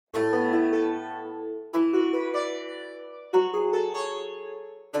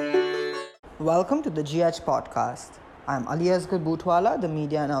Welcome to the GH podcast. I'm Ali Asghar Butwala, the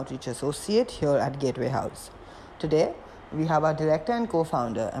Media and Outreach Associate here at Gateway House. Today, we have our director and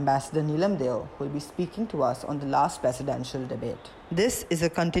co-founder, Ambassador Neelam Deo, who will be speaking to us on the last presidential debate. This is a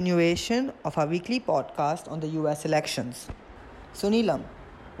continuation of our weekly podcast on the US elections. So Neelam,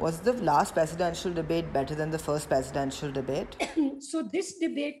 was the last presidential debate better than the first presidential debate? So this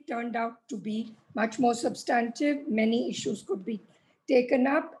debate turned out to be much more substantive. Many issues could be taken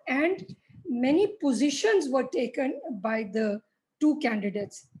up and many positions were taken by the two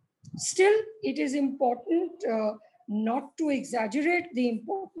candidates. Still, it is important not to exaggerate the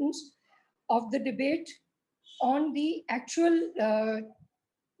importance of the debate on the actual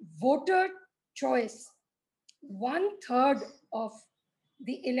voter choice. 1/3 of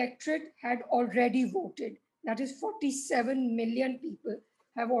the electorate had already voted. That is 47 million people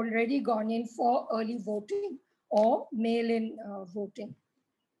have already gone in for early voting or mail-in voting.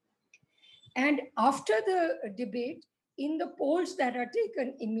 And after the debate, in the polls that are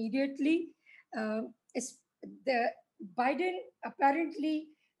taken immediately, the Biden apparently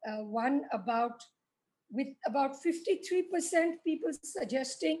won with about 53% people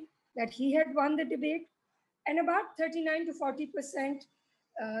suggesting that he had won the debate, and about 39 to 40%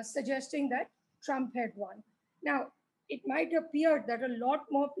 suggesting that Trump had won. Now, it might appear that a lot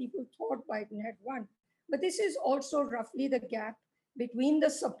more people thought Biden had won, but this is also roughly the gap between the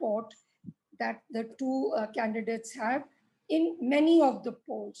support that the two candidates have in many of the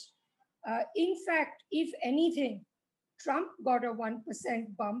polls. In fact, if anything, Trump got a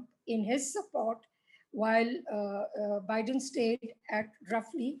 1% bump in his support, while Biden stayed at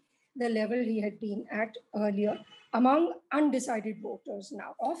roughly the level he had been at earlier among undecided voters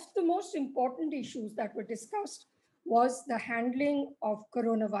now. Of the most important issues that were discussed was the handling of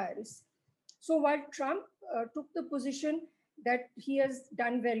coronavirus. So while Trump took the position that he has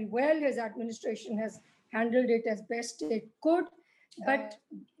done very well, his administration has handled it as best it could, but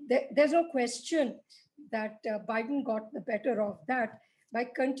there's no question that Biden got the better of that by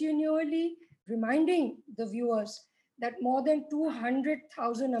continually reminding the viewers that more than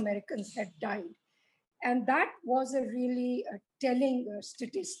 200,000 Americans had died. And that was a really telling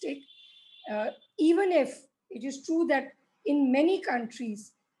statistic. Even if it is true that in many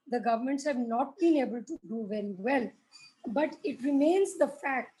countries, the governments have not been able to do very well, but it remains the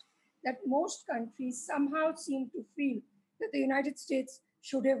fact that most countries somehow seem to feel that the United States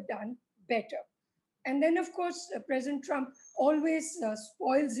should have done better. And then, of course, President Trump always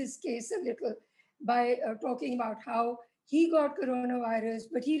spoils his case a little by talking about how he got coronavirus,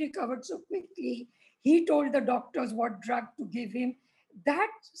 but he recovered so quickly. He told the doctors what drug to give him.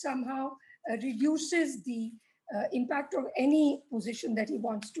 That somehow reduces the impact of any position that he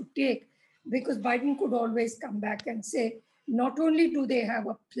wants to take, because Biden could always come back and say, not only do they have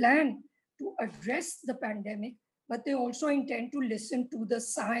a plan to address the pandemic, but they also intend to listen to the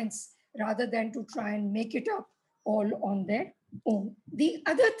science rather than to try and make it up all on their own. The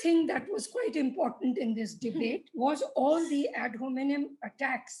other thing that was quite important in this debate was all the ad hominem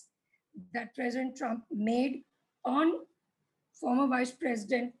attacks that President Trump made on former Vice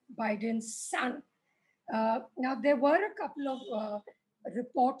President Biden's son. Now, there were a couple of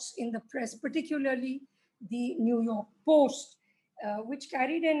reports in the press, particularly the New York Post, which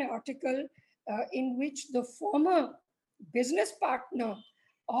carried an article in which the former business partner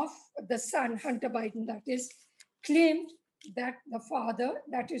of the son, Hunter Biden, that is, claimed that the father,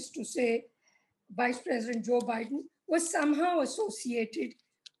 that is to say, Vice President Joe Biden, was somehow associated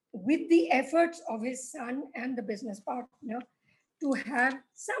with the efforts of his son and the business partner to have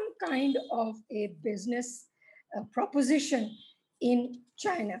some kind of a business proposition in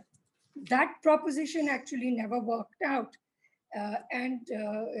China. That proposition actually never worked out. And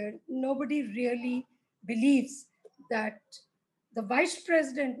nobody really believes that the vice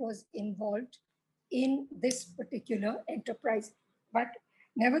president was involved in this particular enterprise. But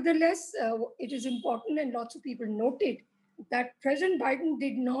nevertheless, it is important, and lots of people noted, that President Biden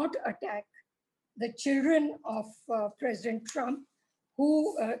did not attack the children of President Trump,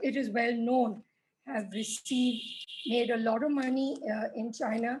 who it is well known have made a lot of money in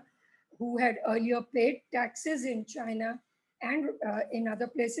China, who had earlier paid taxes in China and in other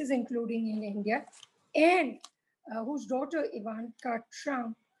places, including in India, and whose daughter Ivanka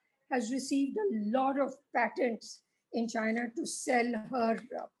Trump has received a lot of patents in China to sell her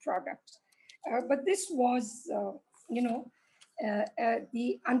products. But this was,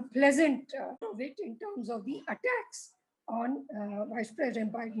 the unpleasant of it in terms of the attacks on Vice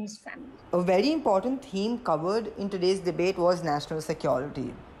President Biden's family. A very important theme covered in today's debate was national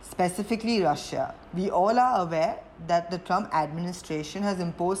security, specifically Russia. We all are aware that the Trump administration has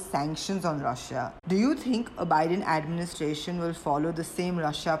imposed sanctions on Russia. Do you think a Biden administration will follow the same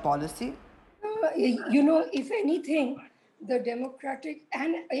Russia policy? If anything, the Democratic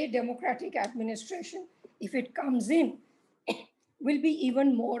administration, if it comes in, will be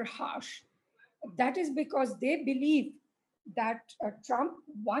even more harsh. That is because they believe that Trump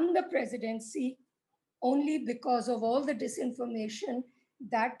won the presidency only because of all the disinformation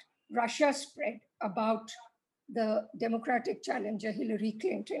that Russia spread about the Democratic challenger, Hillary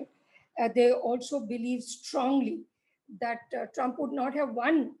Clinton. They also believe strongly that Trump would not have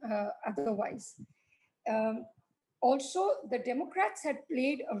won otherwise. Um, Also, the Democrats had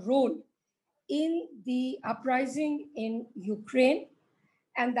played a role in the uprising in Ukraine,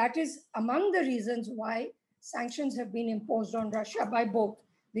 and that is among the reasons why sanctions have been imposed on Russia by both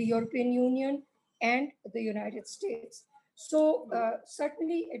the European Union and the United States. So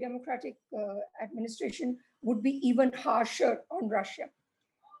certainly a democratic administration would be even harsher on Russia.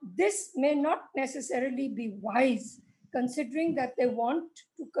 This may not necessarily be wise, considering that they want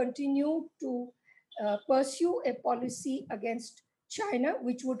to continue to pursue a policy against China,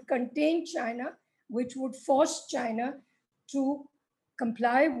 which would contain China, which would force China to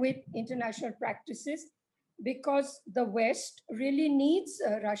comply with international practices, because the West really needs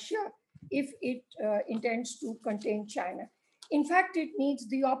Russia if it intends to contain China. In fact, it needs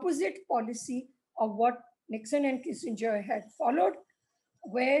the opposite policy of what Nixon and Kissinger had followed,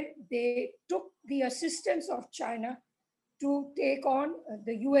 where they took the assistance of China to take on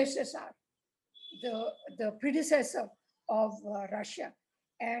the USSR, the predecessor of Russia.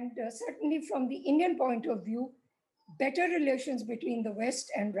 And certainly from the Indian point of view, better relations between the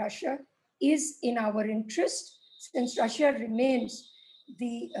West and Russia is in our interest, since Russia remains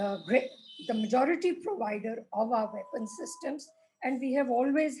the majority provider of our weapon systems. And we have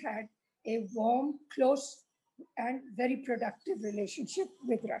always had a warm, close, and very productive relationship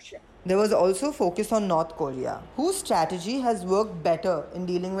with Russia. There was also focus on North Korea. Whose strategy has worked better in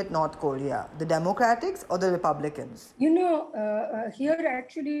dealing with North Korea, the Democrats or the Republicans? Here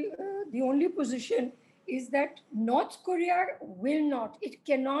actually the only position is that North Korea it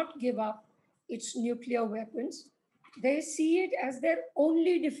cannot give up its nuclear weapons. They see it as their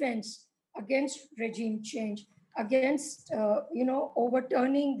only defense against regime change, against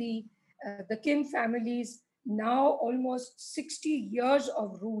overturning the Kim family's now almost 60 years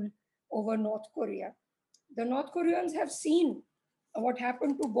of rule over North Korea. The North Koreans have seen what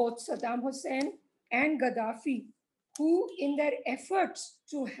happened to both Saddam Hussein and Gaddafi, who, in their efforts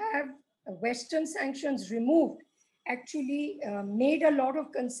to have Western sanctions removed, actually made a lot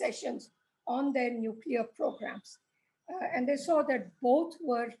of concessions on their nuclear programs. And they saw that both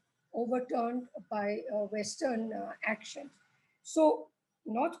were overturned by Western action. So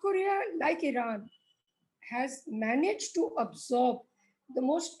North Korea, like Iran, has managed to absorb the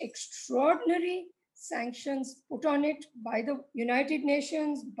most extraordinary sanctions put on it by the United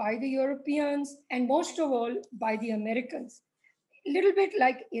Nations, by the Europeans, and most of all by the Americans. A little bit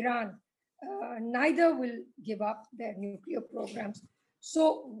like Iran, neither will give up their nuclear programs.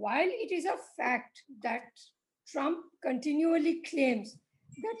 So while it is a fact that Trump continually claims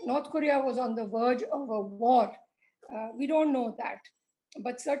that North Korea was on the verge of a war, we don't know that.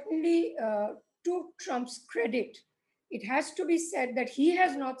 But certainly, to Trump's credit, it has to be said that he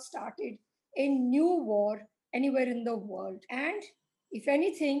has not started a new war anywhere in the world. And if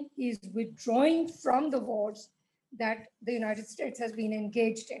anything, he is withdrawing from the wars that the United States has been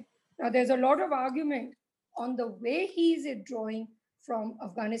engaged in. Now, there's a lot of argument on the way he is withdrawing from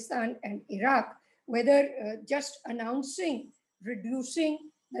Afghanistan and Iraq, whether just announcing, reducing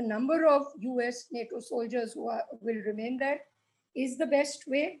the number of US NATO soldiers who will remain there is the best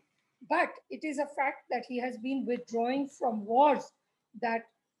way. But it is a fact that he has been withdrawing from wars that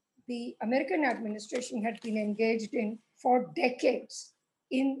the American administration had been engaged in for decades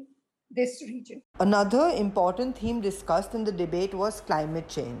in this region. Another important theme discussed in the debate was climate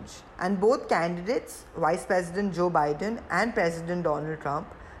change. And both candidates, Vice President Joe Biden and President Donald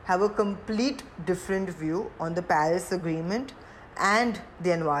Trump, have a complete different view on the Paris Agreement and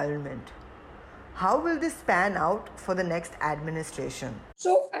the environment. How will this pan out for the next administration?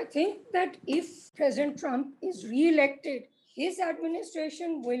 So I think that if President Trump is re-elected, his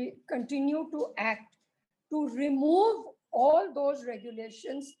administration will continue to act to remove all those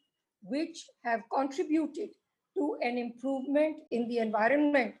regulations which have contributed to an improvement in the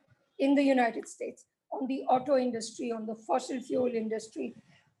environment in the United States, on the auto industry, on the fossil fuel industry,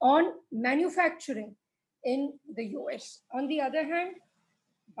 on manufacturing. in the US. On the other hand,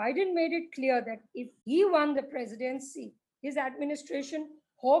 Biden made it clear that if he won the presidency, his administration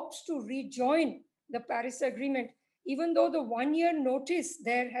hopes to rejoin the Paris Agreement, even though the 1 year notice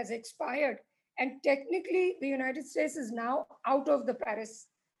there has expired. And technically, the United States is now out of the Paris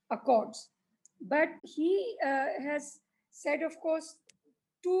Accords. But he has said, of course,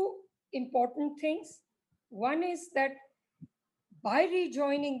 two important things. One is that by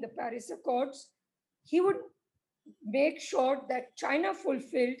rejoining the Paris Accords, he would make sure that China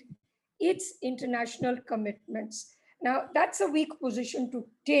fulfilled its international commitments. Now, that's a weak position to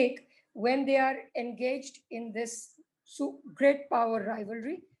take when they are engaged in this great power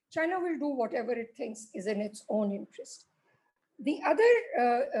rivalry. China will do whatever it thinks is in its own interest. The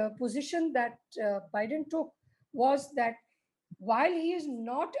other position that Biden took was that while he is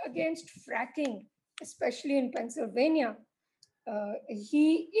not against fracking, especially in Pennsylvania,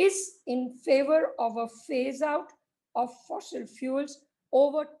 he is in favor of a phase out of fossil fuels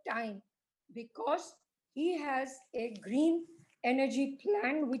over time because he has a green energy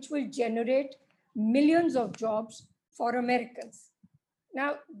plan which will generate millions of jobs for Americans.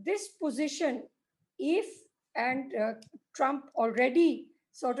 Now, this position, if and Trump already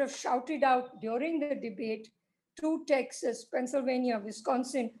sort of shouted out during the debate to Texas, Pennsylvania,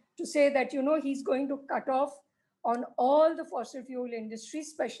 Wisconsin, to say that, he's going to cut off on all the fossil fuel industries,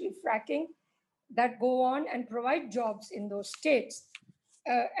 especially fracking, that go on and provide jobs in those states.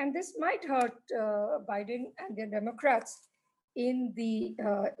 And this might hurt Biden and the Democrats in the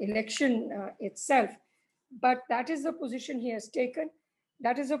election itself. But that is the position he has taken.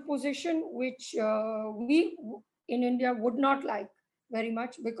 That is a position which we in India would not like very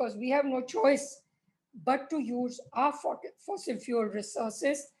much because we have no choice but to use our fossil fuel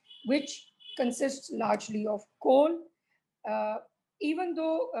resources, which consists largely of coal. Even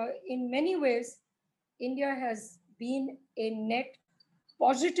though in many ways, India has been a net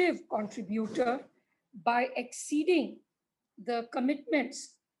positive contributor by exceeding the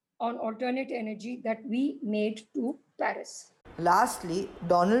commitments on alternate energy that we made to Paris. Lastly,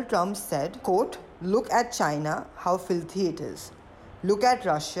 Donald Trump said, quote, "Look at China, how filthy it is. Look at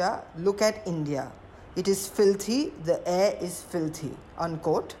Russia, look at India. It is filthy, the air is filthy,"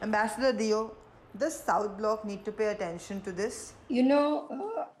 unquote. Ambassador Dio, does South Bloc need to pay attention to this?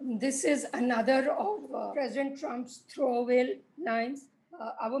 This is another of President Trump's throwaway lines.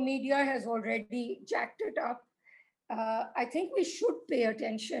 Our media has already jacked it up. I think we should pay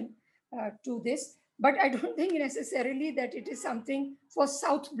attention to this, but I don't think necessarily that it is something for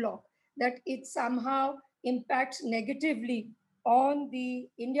South Bloc, that it somehow impacts negatively on the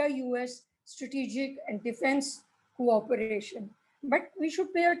India-US strategic and defense cooperation. But we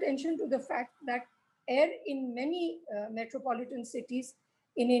should pay attention to the fact that air in many metropolitan cities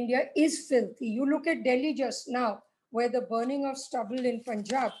in India is filthy. You look at Delhi just now, where the burning of stubble in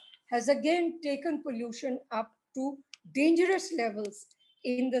Punjab has again taken pollution up to dangerous levels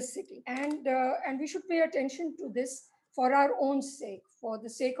in the city. And we should pay attention to this for our own sake, for the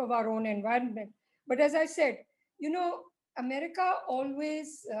sake of our own environment. But as I said, America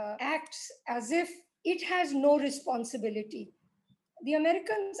always acts as if it has no responsibility. The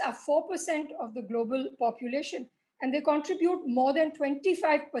Americans are 4% of the global population, and they contribute more than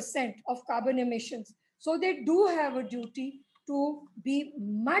 25% of carbon emissions. So they do have a duty to be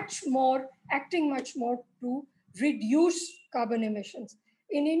acting much more to reduce carbon emissions.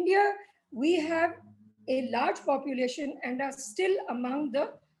 In India, we have a large population and are still among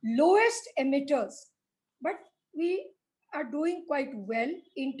the lowest emitters. But we are doing quite well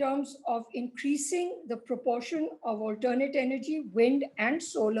in terms of increasing the proportion of alternate energy, wind and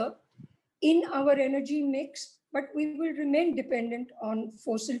solar in our energy mix, but we will remain dependent on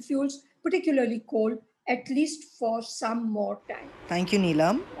fossil fuels, particularly coal, at least for some more time. Thank you,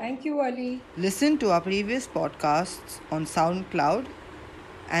 Neelam. Thank you, Ali. Listen to our previous podcasts on SoundCloud,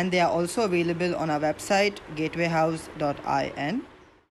 and they are also available on our website, gatewayhouse.in.